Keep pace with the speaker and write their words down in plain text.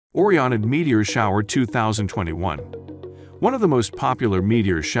Orionid Meteor Shower 2021. One of the most popular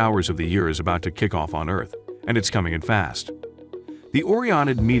meteor showers of the year is about to kick off on Earth, and it's coming in fast. The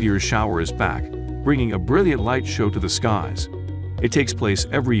Orionid Meteor Shower is back, bringing a brilliant light show to the skies. It takes place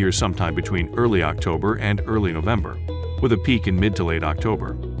every year sometime between early October and early November, with a peak in mid to late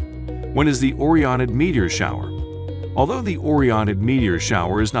October. When is the Orionid Meteor Shower? Although the Orionid Meteor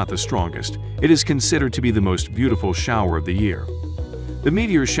Shower is not the strongest, it is considered to be the most beautiful shower of the year. The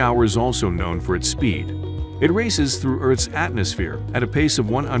meteor shower is also known for its speed. It races through Earth's atmosphere at a pace of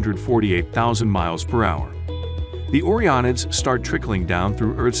 148,000 miles per hour. The Orionids start trickling down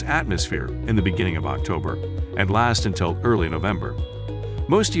through Earth's atmosphere in the beginning of October and last until early November.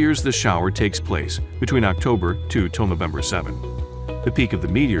 Most years the shower takes place between October 2 till November 7. The peak of the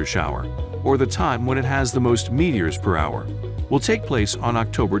meteor shower, or the time when it has the most meteors per hour, will take place on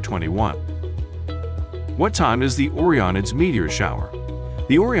October 21. What time is the Orionids Meteor Shower?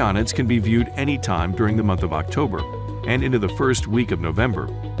 The Orionids can be viewed any time during the month of October and into the first week of November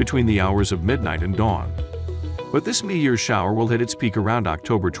between the hours of midnight and dawn. But this meteor shower will hit its peak around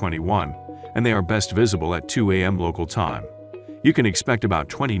October 21, and they are best visible at 2 a.m. local time. You can expect about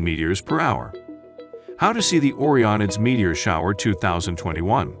 20 meteors per hour. How to see the Orionids Meteor Shower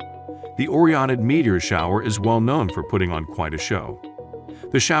 2021? The Orionid Meteor Shower is well known for putting on quite a show.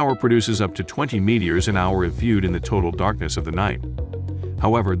 The shower produces up to 20 meteors an hour if viewed in the total darkness of the night.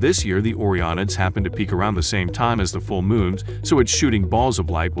 However, this year the Orionids happen to peak around the same time as the full moons, so its shooting balls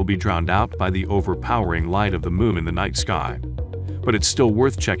of light will be drowned out by the overpowering light of the moon in the night sky. But it's still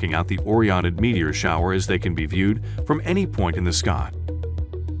worth checking out the Orionid Meteor Shower as they can be viewed from any point in the sky.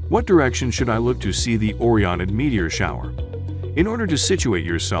 What direction should I look to see the Orionid Meteor Shower? In order to situate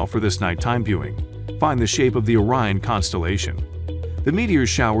yourself for this nighttime viewing, find the shape of the Orion constellation. The meteor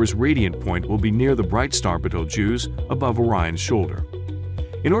shower's radiant point will be near the bright star Betelgeuse above Orion's shoulder.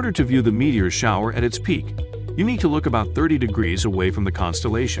 In order to view the meteor shower at its peak, you need to look about 30 degrees away from the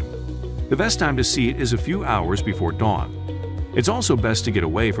constellation. The best time to see it is a few hours before dawn. It's also best to get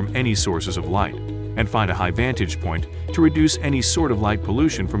away from any sources of light and find a high vantage point to reduce any sort of light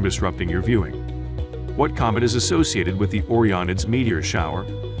pollution from disrupting your viewing. What comet is associated with the Orionids Meteor Shower?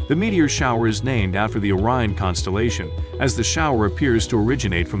 The meteor shower is named after the Orion constellation, as the shower appears to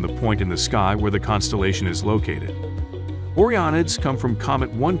originate from the point in the sky where the constellation is located. Orionids come from comet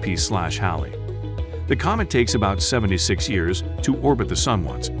 1P/Halley. The comet takes about 76 years to orbit the Sun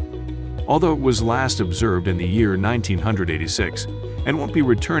once. Although it was last observed in the year 1986 and won't be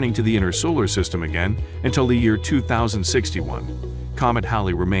returning to the inner solar system again until the year 2061, Comet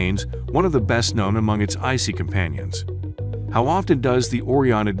Halley remains one of the best known among its icy companions. How often does the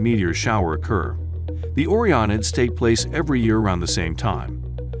Orionid Meteor Shower occur? The Orionids take place every year around the same time.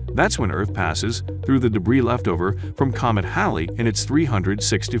 That's when Earth passes through the debris left over from Comet Halley in its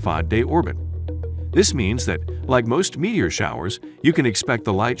 365-day orbit. This means that, like most meteor showers, you can expect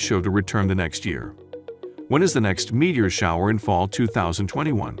the light show to return the next year. When is the next meteor shower in fall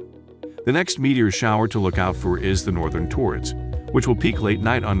 2021? The next meteor shower to look out for is the Northern Taurids, which will peak late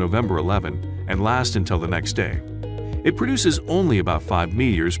night on November 11 and last until the next day. It produces only about 5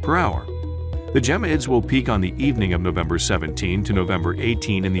 meteors per hour. The Geminids will peak on the evening of November 17 to November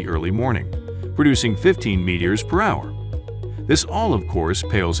 18 in the early morning, producing 15 meteors per hour. This all, of course,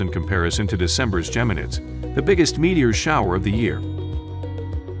 pales in comparison to December's Geminids, the biggest meteor shower of the year.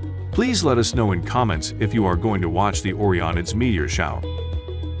 Please let us know in comments if you are going to watch the Orionids Meteor Shower.